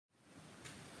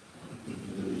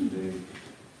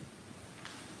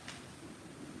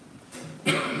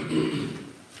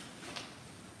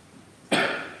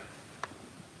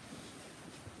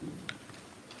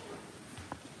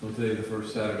today, the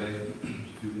first Saturday,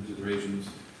 a few considerations.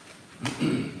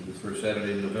 This first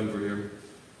Saturday in November here,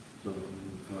 so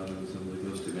Father, the Son, and the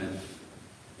Holy Ghost, amen.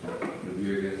 We'll be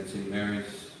here again at Seminarians.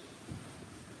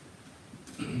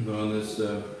 But on this,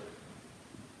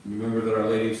 remember that Our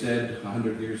Lady said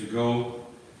 100 years ago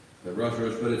that Russia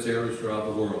has spread its errors throughout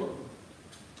the world.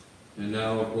 And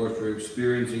now, of course, we're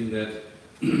experiencing that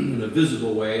in a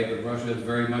visible way, but Russia has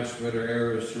very much spread her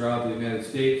errors throughout the United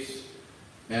States.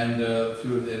 And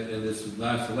through in this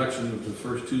last election, which was the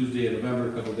first Tuesday in November,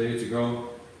 a couple of days ago,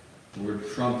 where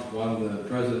Trump won the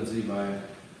presidency by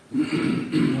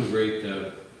a great,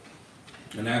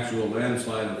 an actual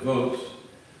landslide of votes,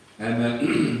 and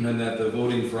that the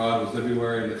voting fraud was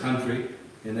everywhere in the country,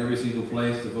 in every single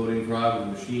place. The voting fraud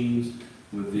with machines,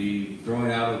 with the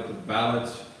throwing out of the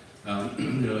ballots,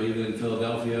 even in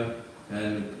Philadelphia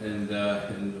and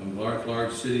in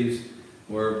large cities,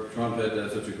 where Trump had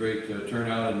such a great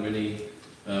turnout and many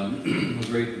a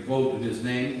great vote in his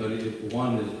name, but he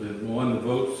won the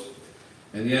votes,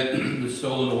 and yet it was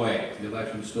stolen away. The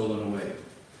election was stolen away.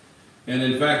 And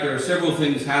in fact, there are several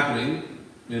things happening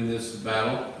in this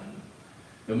battle.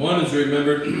 And one is to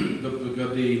remember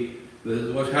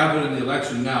what's happened in the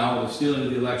election now, the stealing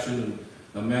of the election,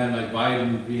 and a man like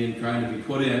Biden trying to be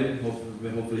put in.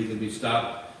 Hopefully he can be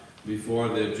stopped before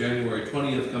the January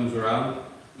 20th comes around.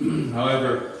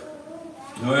 However,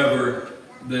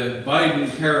 the Biden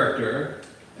character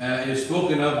is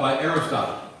spoken of by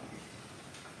Aristotle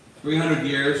 300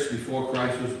 years before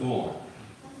Christ was born.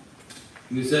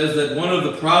 And he says that one of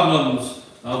the problems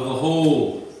of the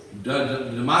whole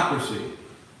democracy,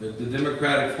 the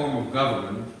democratic form of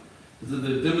government, is that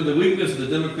the weakness of the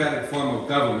democratic form of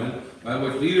government, by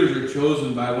which leaders are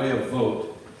chosen by way of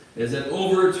vote, is that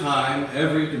over time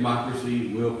every democracy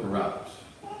will corrupt.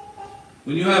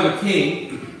 When you have a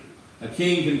king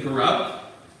can corrupt,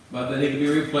 but then he can be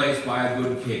replaced by a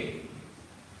good king.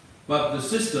 But the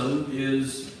system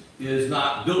is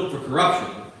not built for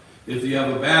corruption. If you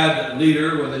have a bad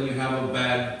leader, well, then you have a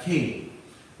bad king.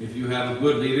 If you have a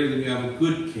good leader, then you have a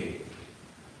good king.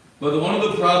 But one of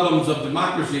the problems of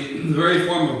democracy, the very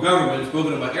form of government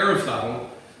spoken of by Aristotle,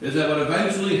 is that what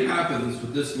eventually happens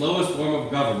with this lowest form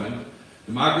of government,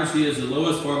 democracy is the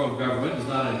lowest form of government, it's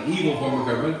not an evil form of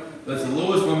government, that's the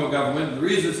lowest form of government. The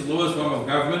reason it's the lowest form of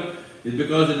government is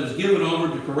because it is given over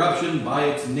to corruption by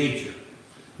its nature.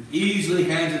 It easily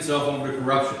hands itself over to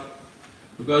corruption.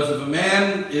 Because if a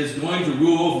man is going to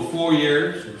rule for 4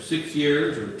 years, or 6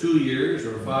 years, or 2 years,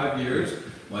 or 5 years,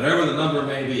 whatever the number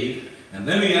may be, and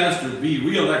then he has to be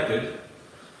re-elected,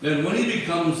 then when he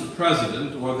becomes the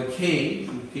president, or the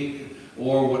king,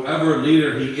 or whatever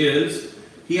leader he is,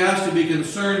 he has to be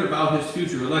concerned about his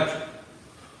future election.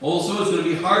 Also, it's going to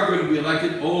be hard for him to be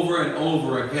elected over and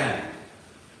over again.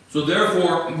 So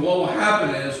therefore, what will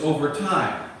happen is, over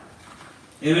time,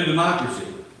 in a democracy,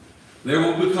 there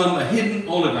will become a hidden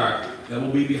oligarchy that will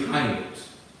be behind it.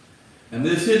 And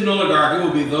this hidden oligarchy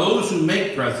will be those who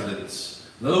make presidents,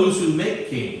 those who make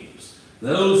kings,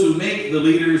 those who make the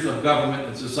leaders of government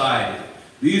and society.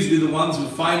 These will be the ones who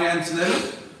finance them,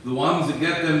 the ones that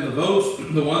get them the votes,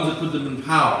 the ones that put them in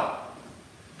power.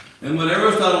 And what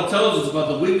Aristotle tells us about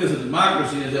the weakness of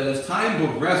democracy is that as time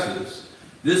progresses,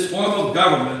 this form of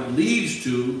government leads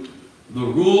to the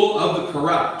rule of the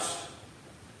corrupt.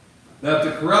 That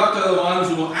the corrupt are the ones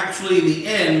who will actually, in the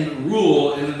end,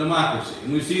 rule in a democracy.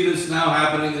 And we see this now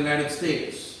happening in the United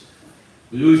States.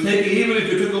 Even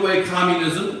if you took away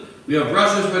communism, we have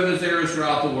Russia spreading its errors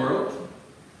throughout the world.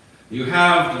 You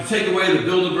take away the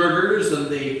Bilderbergers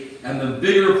and the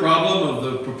bigger problem of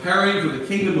the preparing for the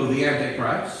kingdom of the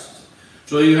Antichrist.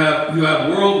 So you have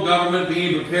world government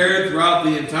being prepared throughout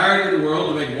the entirety of the world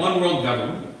to make one world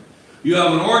government. You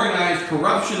have an organized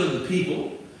corruption of the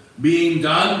people being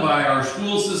done by our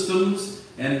school systems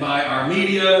and by our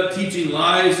media, teaching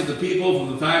lies to the people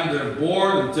from the time they're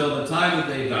born until the time that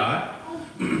they die.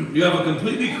 You have a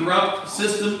completely corrupt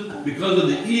system because of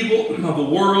the evil of the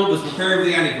world that's preparing for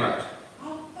the Antichrist.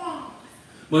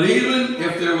 But even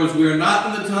if we are not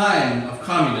in the time of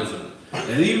communism,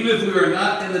 and even if we are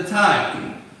not in the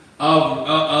time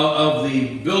of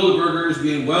the Bilderbergers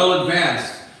being well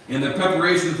advanced in the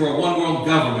preparation for a one-world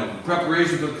government,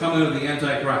 preparation for the coming of the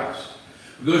Antichrist.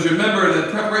 Because remember that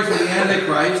preparation for the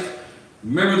Antichrist,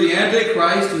 the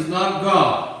Antichrist is not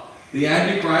God. The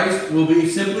Antichrist will be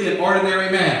simply an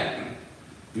ordinary man.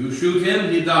 You shoot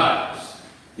him, he dies.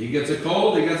 He gets a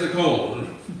cold, he gets a cold.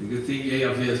 He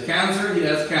has cancer, he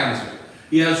has cancer.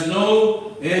 He has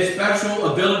no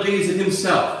special abilities in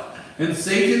himself. And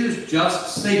Satan is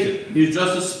just Satan. He's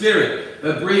just a spirit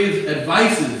that breathes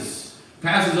advices,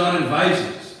 passes on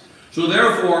advices. So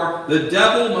therefore, the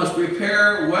devil must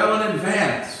prepare well in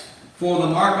advance for the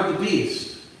mark of the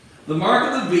beast. The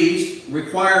mark of the beast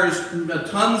requires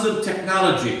tons of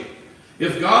technology.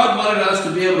 If God wanted us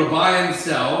to be able to buy and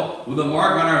sell with a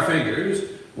mark on our fingers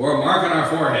or a mark on our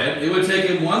forehead, it would take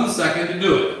him 1 second to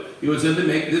do it. He would simply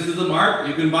make, this is the mark,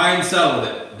 you can buy and sell with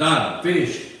it. Done.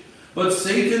 Finished. But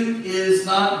Satan is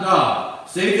not God.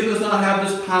 Satan does not have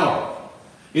this power.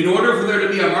 In order for there to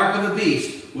be a mark of the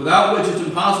beast, without which it's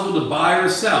impossible to buy or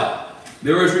sell,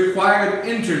 there is required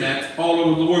internet all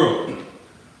over the world.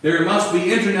 There must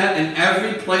be internet in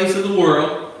every place of the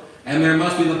world, and there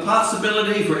must be the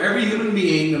possibility for every human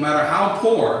being, no matter how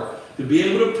poor, to be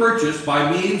able to purchase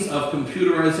by means of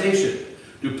computerization,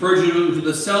 to purchase with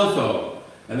the cell phone,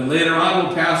 and then later on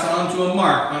we'll pass on to a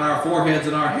mark on our foreheads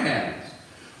and our hands.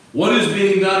 What is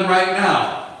being done right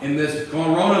now in this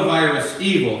coronavirus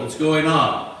evil that's going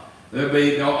on?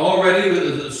 Already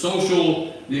the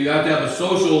social, you have to have a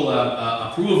social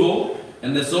approval,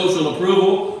 and the social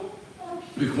approval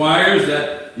requires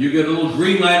that you get a little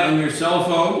green light on your cell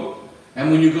phone.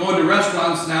 And when you go into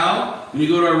restaurants now, when you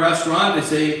go to a restaurant, they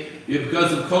say,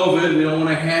 because of COVID, we don't want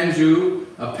to hand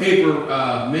you a paper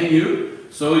menu,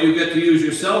 so you get to use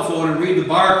your cell phone and read the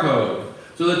barcode.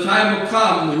 So the time will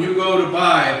come when you go to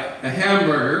buy a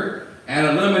hamburger and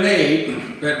a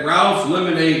lemonade at Ralph's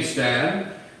lemonade stand,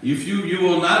 you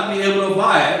will not be able to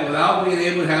buy it without being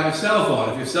able to have a cell phone.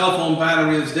 If your cell phone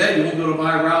battery is dead, you won't be able to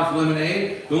buy Ralph's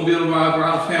lemonade, you won't be able to buy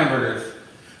Ralph's hamburgers.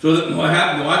 So that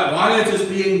why is this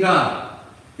being done?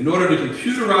 In order to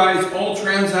computerize all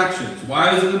transactions.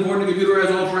 Why is it important to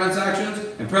computerize all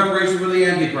transactions? In preparation for the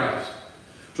Antichrist.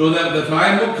 So that the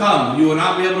time will come, you will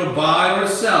not be able to buy or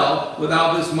sell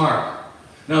without this mark.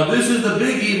 Now this is the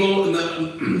big evil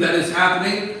that is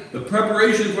happening, the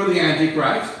preparation for the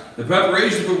Antichrist, the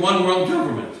preparation for one world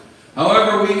government.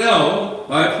 However, we know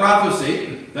by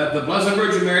prophecy that the Blessed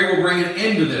Virgin Mary will bring an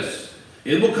end to this.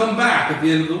 It will come back at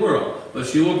the end of the world, but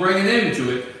she will bring an end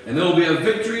to it, and there will be a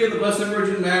victory of the Blessed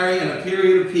Virgin Mary and a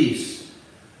period of peace.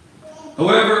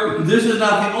 However, this is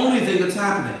not the only thing that's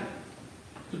happening.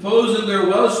 Supposing there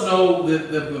was no,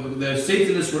 the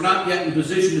Satanists were not yet in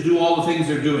position to do all the things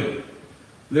they're doing,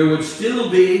 there would still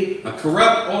be a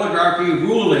corrupt oligarchy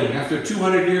ruling after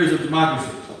 200 years of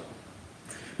democracy.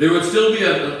 There would still be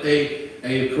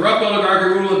a corrupt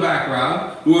oligarchy rule in the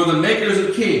background who are the makers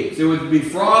of kings. There would be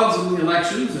frauds in the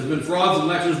elections. There's been frauds in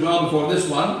elections well before this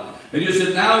one. And you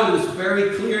said now it is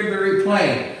very clear and very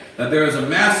plain that there is a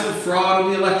massive fraud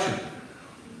in the election.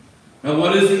 Now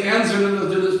what is the answer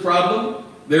to this problem?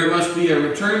 There must be a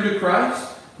return to Christ.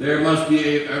 There must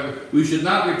be we should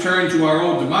not return to our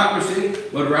old democracy,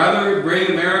 but rather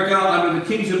bring America under the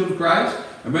kingship of Christ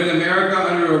and bring America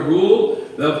under a rule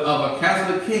of a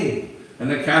Catholic king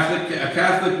and a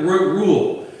Catholic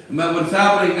rule. And what's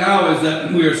happening now is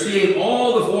that we are seeing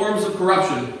all the forms of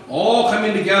corruption all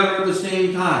coming together at the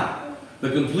same time. The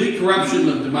complete corruption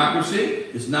of democracy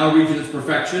is now reaching its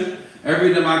perfection.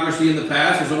 Every democracy in the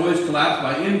past has always collapsed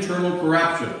by internal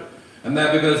corruption. And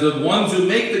that because the ones who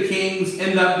make the kings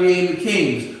end up being the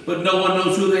kings, but no one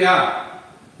knows who they are.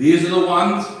 These are the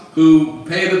ones who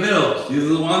pay the bills. These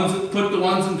are the ones that put the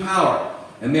ones in power.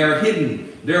 And they are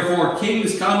hidden. Therefore,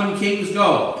 kings come and kings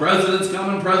go. Presidents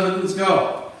come and presidents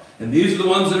go. And these are the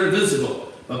ones that are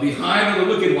visible. But behind are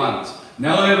the wicked ones.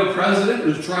 Now we have a president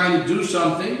who's trying to do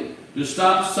something to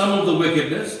stop some of the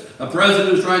wickedness. A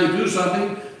president who's trying to do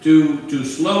something to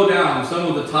slow down some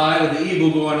of the tide of the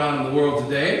evil going on in the world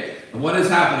today. And what is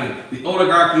happening? The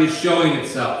oligarchy is showing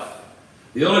itself.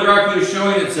 The oligarchy is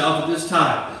showing itself at this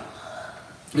time.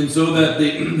 And so that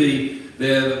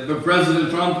the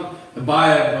President Trump,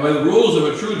 by the rules of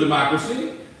a true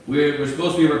democracy, we're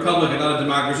supposed to be a republic and not a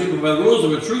democracy, but by the rules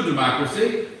of a true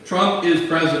democracy, Trump is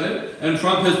president and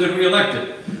Trump has been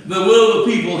reelected. The will of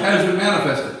the people has been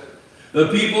manifested. The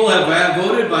people have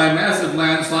voted by a massive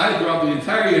landslide throughout the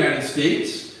entire United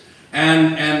States.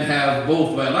 And have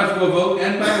both by electoral vote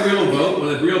and by real vote,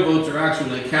 when the real votes are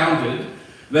actually counted,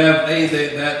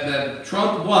 that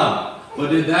Trump won. But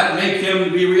did that make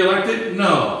him be reelected?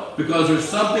 No, because there's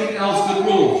something else that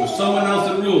rules. There's someone else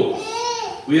that rules.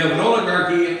 We have an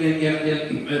oligarchy,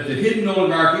 the hidden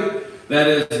oligarchy, that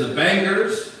is the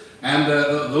bankers and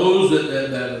those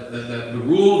that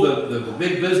rule the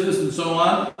big business and so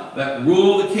on, that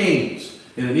rule the kings.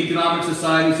 In an economic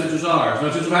society such as ours.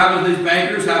 Now, just what happens, these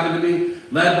bankers happen to be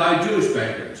led by Jewish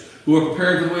bankers who are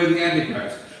preparing for the way of the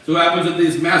Antichrist. So it happens that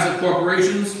these massive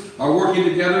corporations are working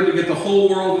together to get the whole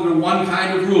world under one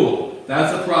kind of rule.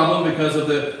 That's a problem because of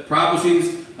the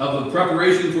prophecies of the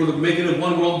preparation for the making of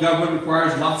one world government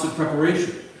requires lots of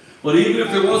preparation. But even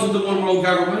if there wasn't the one world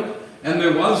government and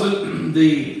there wasn't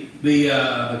the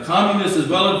communists as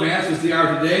well advanced as they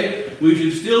are today, we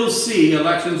should still see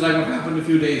elections like what happened a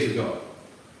few days ago.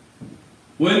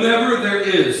 Whenever there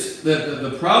is,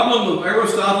 the problem of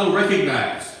Aristotle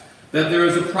recognized that there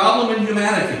is a problem in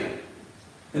humanity,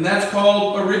 and that's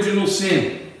called original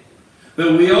sin.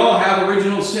 That we all have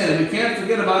original sin. We can't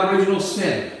forget about original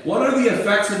sin. What are the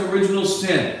effects of original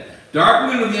sin?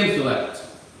 Darkening of the intellect,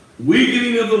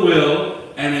 weakening of the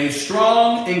will, and a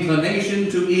strong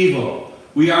inclination to evil.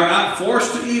 We are not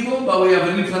forced to evil, but we have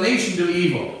an inclination to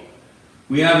evil.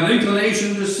 We have an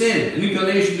inclination to sin, an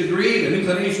inclination to greed, an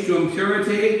inclination to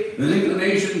impurity, an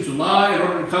inclination to lie in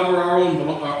order to cover our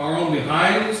own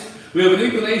behinds. We have an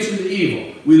inclination to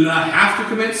evil. We do not have to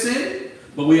commit sin,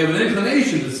 but we have an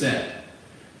inclination to sin.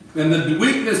 And the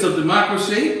weakness of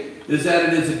democracy is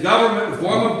that it is a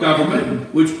form of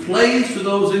government which plays to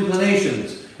those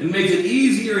inclinations and makes it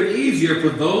easier and easier for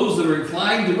those that are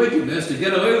inclined to wickedness to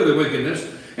get away with their wickedness,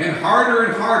 and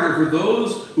harder for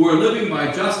those who are living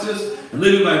by justice and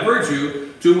living by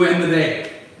virtue to win the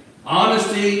day.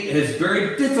 Honesty is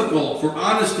very difficult for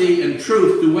honesty and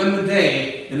truth to win the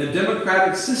day in a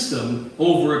democratic system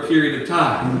over a period of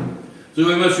time. So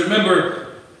we must remember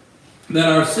that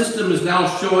our system is now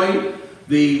showing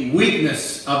the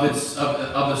weakness of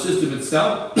the system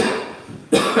itself,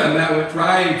 and that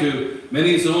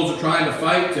many souls are trying to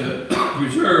fight to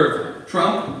preserve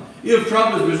Trump. If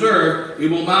Trump is preserved,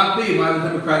 it will not be by the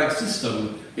democratic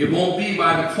system. It won't be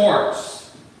by the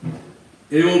courts.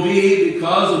 It will be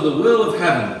because of the will of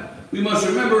heaven. We must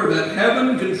remember that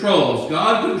heaven controls,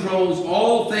 God controls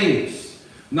all things,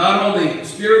 not only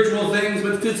spiritual things,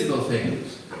 but physical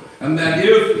things. And that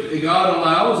if God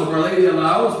allows, if Our Lady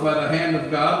allows, by the hand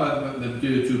of God,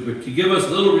 to give us a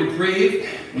little reprieve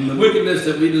from the wickedness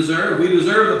that we deserve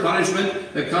the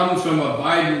punishment that comes from a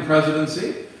Biden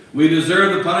presidency. We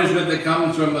deserve the punishment that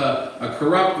comes from a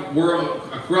corrupt world,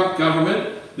 a corrupt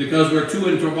government, because we're too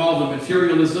involved in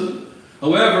materialism.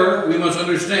 However, we must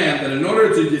understand that in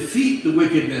order to defeat the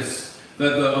wickedness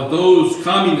of those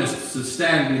communists that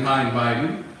stand behind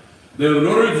Biden, that in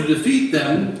order to defeat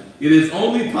them, it is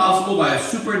only possible by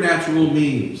supernatural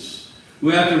means.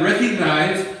 We have to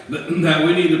recognize that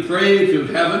we need to pray to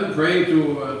heaven, pray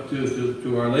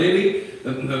to Our Lady,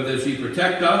 that she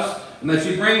protect us, and that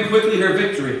she bring quickly her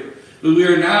victory. But we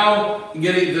are now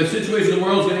the situation in the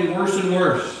world is getting worse and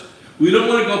worse. We don't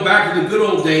want to go back to the good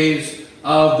old days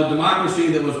of the democracy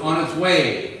that was on its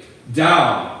way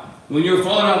down. When you're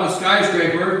falling off a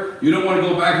skyscraper, you don't want to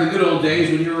go back to the good old days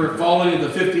when you were falling at the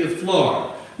 50th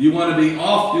floor. You want to be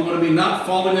not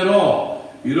falling at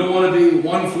all. You don't want to be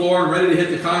one floor ready to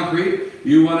hit the concrete.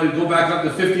 You want to go back up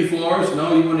to 50 floors.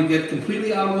 No, you want to get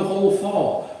completely out of the whole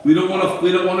fall. We don't want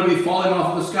to be falling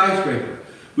off of the skyscraper.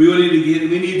 We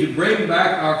need to bring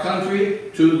back our country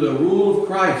to the rule of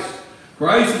Christ.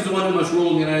 Christ is the one who must rule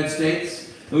in the United States.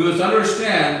 And we must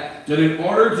understand that in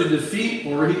order to defeat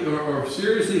or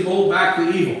seriously hold back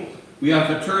the evil, we have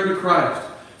to turn to Christ.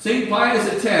 St.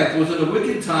 Pius X was in a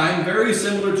wicked time very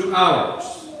similar to ours.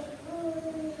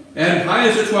 And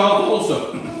Pius XII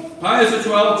also. Pius XII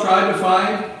tried to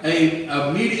find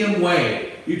a medium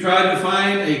way. He tried to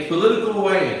find a political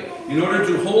way in order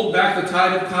to hold back the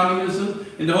tide of communism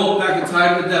and to hold back the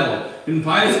tide of the devil. And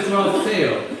Pius XII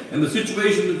failed. And the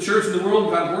situation of the church and the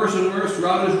world got worse and worse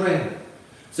throughout his reign.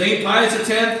 St. Pius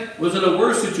X was in a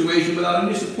worse situation without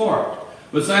any support.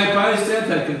 But St. Pius X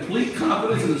had complete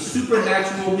confidence in the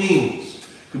supernatural means,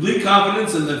 complete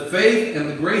confidence in the faith and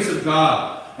the grace of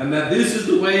God, and that this is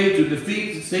the way to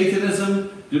defeat Satanism,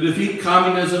 to defeat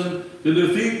communism, to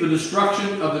defeat the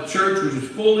destruction of the church, which was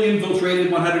fully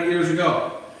infiltrated 100 years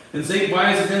ago. And St.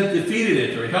 Pius X defeated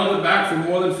it, or held it back for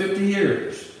more than 50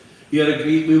 years.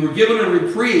 We were given a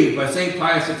reprieve by St.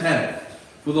 Pius X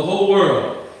for the whole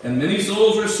world, and many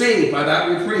souls were saved by that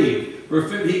reprieve.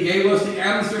 He gave us the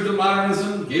answer to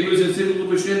modernism, gave us encyclical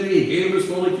Christianity, he gave us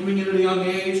Holy Communion at a young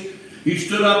age. He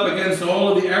stood up against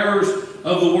all of the errors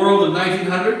of the world in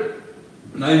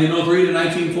 1903 to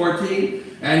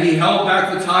 1914, and he held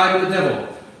back the tide of the devil.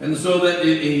 And so that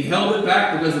he held it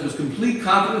back because it was complete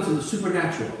confidence in the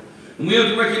supernatural. And we have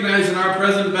to recognize in our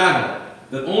present battle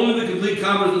that only the complete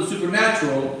confidence in the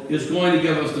supernatural is going to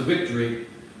give us the victory.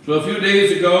 So a few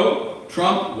days ago,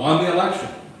 Trump won the election.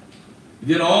 He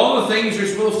did all the things you're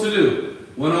supposed to do.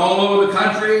 Went all over the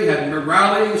country, had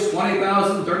rallies,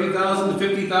 20,000, 30,000,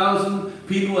 50,000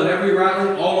 people at every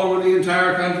rally all over the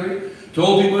entire country.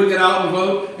 Told people to get out and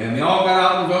vote, and they all got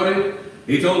out and voted.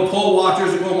 He told poll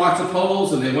watchers to go watch the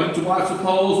polls, and they went to watch the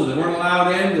polls, and they weren't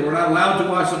allowed in. They were not allowed to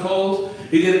watch the polls.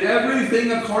 He did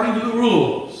everything according to the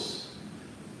rules.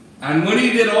 And when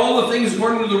he did all the things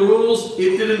according to the rules,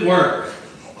 it didn't work.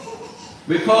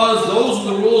 Because those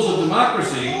are the rules of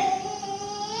democracy,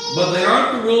 but they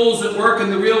aren't the rules that work in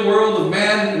the real world of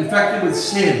man infected with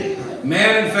sin,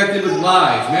 man infected with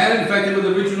lies, man infected with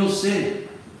original sin.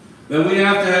 Then we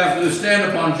have to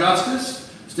stand upon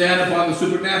justice, stand upon the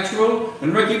supernatural,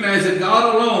 and recognize that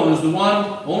God alone is the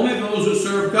one, only those who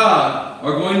serve God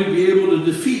are going to be able to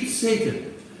defeat Satan.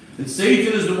 And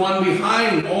Satan is the one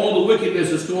behind all the wickedness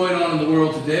that's going on in the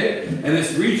world today, and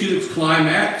it's reaching its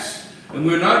climax. And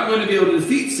we're not going to be able to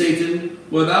defeat Satan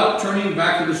without turning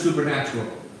back to the supernatural.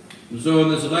 And so in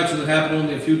this election that happened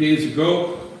only a few days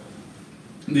ago,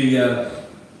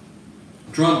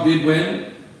 Trump did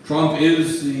win. Trump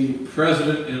is the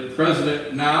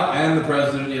president now and the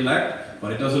president-elect,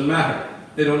 but it doesn't matter.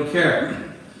 They don't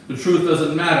care. The truth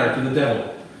doesn't matter to the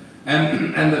devil.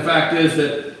 And the fact is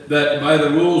that by the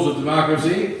rules of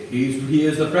democracy, he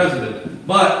is the president.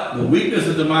 But the weakness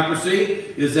of democracy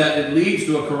is that it leads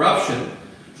to a corruption,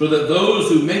 so that those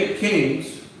who make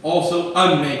kings also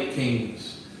unmake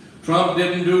kings. Trump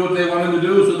didn't do what they wanted to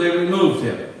do, so they removed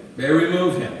him. They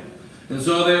removed him. And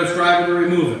so they are striving to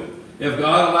remove him. If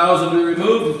God allows him to be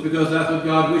removed, it's because that's what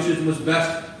God wishes was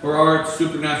best for our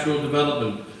supernatural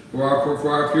development, for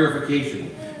our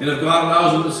purification. And if God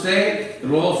allows him to stay, it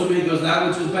will also be because that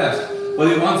which is best.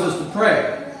 But he wants us to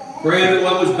pray. Pray that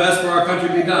what was best for our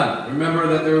country be done. Remember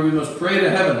that we must pray to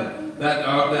heaven,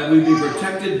 that we be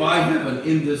protected by heaven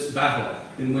in this battle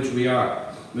in which we are.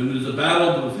 When it is a battle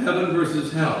of heaven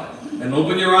versus hell. And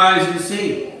open your eyes and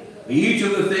see. Each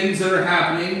of the things that are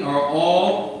happening are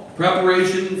all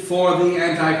preparation for the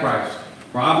Antichrist.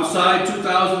 Prophesied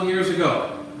 2,000 years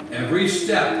ago. Every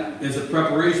step is a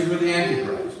preparation for the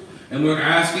Antichrist. And we're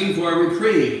asking for a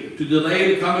reprieve to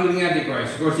delay the coming of the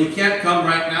Antichrist. Of course, he can't come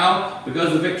right now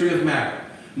because of the victory of matter.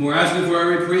 And we're asking for a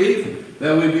reprieve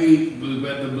that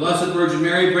the Blessed Virgin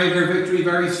Mary bring her victory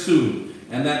very soon.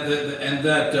 And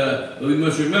that we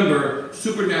must remember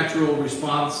supernatural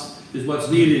response is what's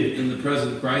needed in the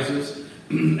present crisis.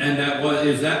 And that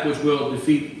is that which will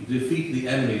defeat the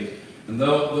enemy. And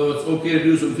though it's okay to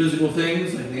do some physical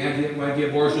things, like the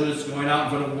anti-abortionists going out in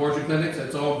front of abortion clinics,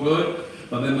 that's all good.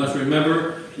 But they must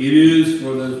remember it is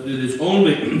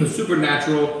only the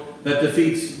supernatural that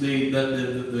defeats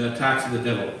the attacks of the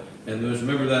devil. And we must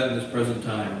remember that in this present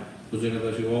time. So God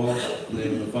bless you all. In the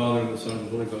name of the Father, and the Son, and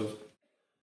the Holy Ghost.